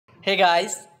Hey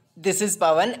guys, this is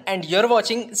Pawan and you're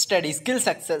watching study skill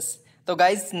success. तो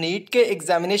guys, NEET के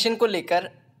examination को लेकर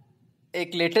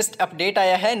एक लेटेस्ट अपडेट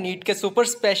आया है। नीट के सुपर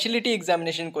स्पेशलिटी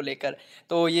एग्जामिनेशन को लेकर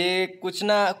तो ये कुछ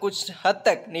ना कुछ हद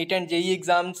तक नीट एंड जेई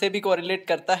एग्ज़ाम से भी कोरिलेट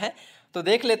करता है। तो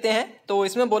देख लेते हैं। तो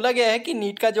इसमें बोला गया है कि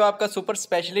नीट का जो आपका सुपर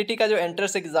स्पेशलिटी का जो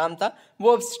एंट्रेंस एग्ज़ाम था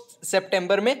वो अब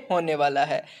सितंबर में होने वाला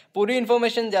है। पूरी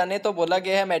इन्फॉर्मेशन जाने तो बोला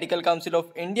गया है मेडिकल काउंसिल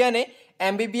ऑफ इंडिया ने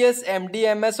MBBS, MD,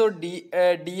 MS और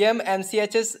DM,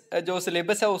 MCHS जो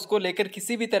सिलेबस है उसको लेकर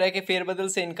किसी भी तरह के फेरबदल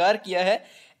से इनकार किया है।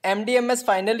 MD/MS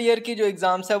फाइनल ईयर की जो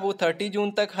एग्ज़ाम्स है वो 30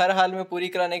 जून तक हर हाल में पूरी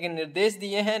कराने के निर्देश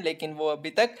दिए हैं, लेकिन वो अभी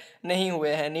तक नहीं हुए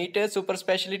हैं। नीट सुपर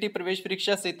स्पेशलिटी प्रवेश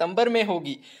परीक्षा सितंबर में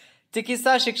होगी।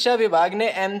 चिकित्सा शिक्षा विभाग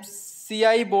ने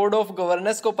MCI बोर्ड ऑफ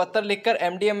गवर्नेंस को पत्र लिखकर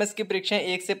MD/MS की परीक्षाएं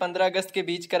 1 से 15 अगस्त के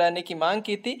बीच कराने की मांग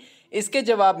की थी। इसके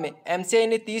जवाब में MCI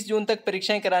ने 30 जून तक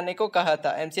परीक्षाएं कराने को कहा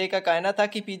था। MCI का कहना था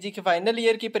कि PG के फाइनल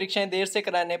ईयर की परीक्षाएं देर से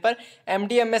कराने पर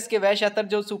MD/MS के वह छात्र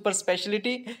जो सुपर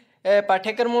स्पेशलिटी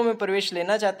पाठ्यक्रमों में प्रवेश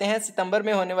लेना चाहते हैं सितंबर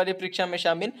में होने वाली परीक्षा में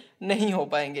शामिल नहीं हो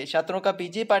पाएंगे। छात्रों का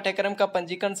PG पाठ्यक्रम का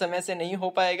पंजीकरण समय से नहीं हो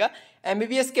पाएगा।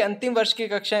 MBBS के अंतिम वर्ष की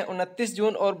कक्षाएं 29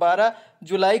 जून और 12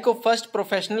 जुलाई को फर्स्ट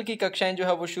प्रोफेशनल की कक्षाएं जो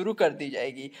है वो शुरू कर दी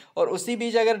जाएगी। और उसी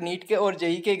बीच अगर नीट के और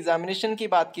जेई के एग्जामिनेशन की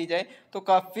बात की जाए तो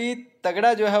काफ़ी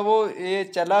तगड़ा जो है वो ये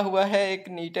चला हुआ है एक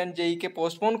नीट एंड जेई के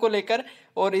पोस्टपोन को लेकर।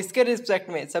 और इसके रिस्पेक्ट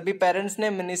में सभी पेरेंट्स ने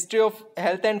ministry of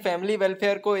health and family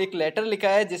welfare को एक लेटर लिखा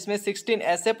है जिसमें 16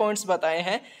 ऐसे पॉइंट्स बताए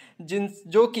हैं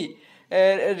जो कि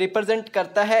रिप्रेजेंट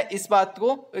करता है इस बात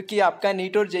को कि आपका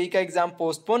नीट और जेई का एग्ज़ाम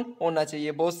पोस्टपोन होना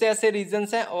चाहिए। बहुत से ऐसे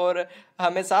रीजंस हैं और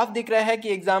हमें साफ दिख रहा है कि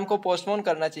एग्ज़ाम को पोस्टपोन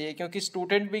करना चाहिए, क्योंकि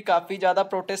स्टूडेंट भी काफ़ी ज़्यादा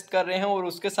प्रोटेस्ट कर रहे हैं और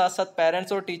उसके साथ साथ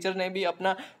पेरेंट्स और टीचर ने भी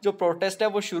अपना जो प्रोटेस्ट है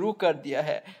वो शुरू कर दिया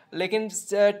है। लेकिन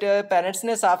पेरेंट्स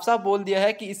ने साफ साफ बोल दिया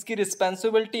है कि इसकी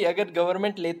रिस्पॉन्सिबिलिटी अगर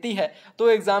गवर्नमेंट लेती है तो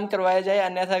एग्ज़ाम करवाया जाए,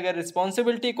 अन्यथा अगर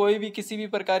रिस्पॉन्सिबिलिटी कोई भी किसी भी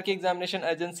प्रकार की एग्जामिनेशन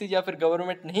एजेंसी या फिर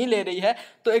गवर्नमेंट नहीं ले रही है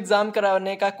तो एग्ज़ाम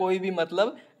कराने का कोई भी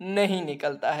मतलब नहीं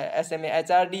निकलता है। ऐसे में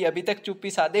HRD अभी तक चुप्पी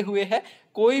साधे हुए है।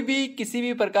 कोई भी किसी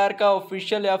भी प्रकार का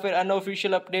ऑफिशियल या फिर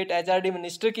अनऑफिशियल अपडेट HRD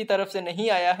मिनिस्टर की तरफ से नहीं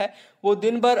आया है। वो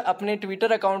दिन भर अपने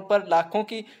ट्विटर अकाउंट पर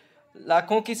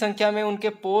लाखों की संख्या में उनके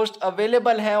पोस्ट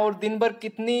अवेलेबल हैं और दिन भर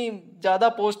कितनी ज़्यादा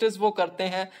पोस्टेज वो करते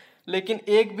हैं, लेकिन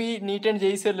एक भी नीट एंड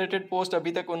जेई से रिलेटेड पोस्ट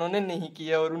अभी तक उन्होंने नहीं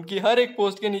किया। और उनकी हर एक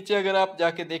पोस्ट के नीचे अगर आप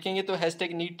जाके देखेंगे तो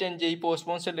 #नीट एंड जेई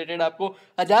पोस्टपोन से रिलेटेड आपको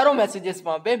हज़ारों मैसेजेस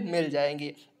वहाँ पे मिल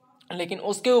जाएंगे, लेकिन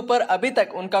उसके ऊपर अभी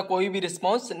तक उनका कोई भी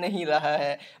रिस्पांस नहीं रहा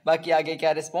है। बाकी आगे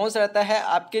क्या रिस्पांस रहता है,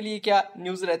 आपके लिए क्या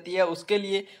न्यूज़ रहती है, उसके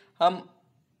लिए हम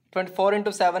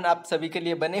 24/7 आप सभी के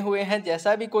लिए बने हुए हैं।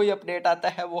 जैसा भी कोई अपडेट आता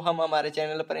है वो हम हमारे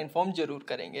चैनल पर इन्फॉर्म जरूर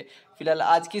करेंगे। फिलहाल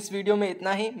आज की इस वीडियो में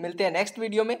इतना ही, मिलते हैं नेक्स्ट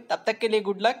वीडियो में। तब तक के लिए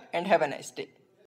good luck and have a nice day.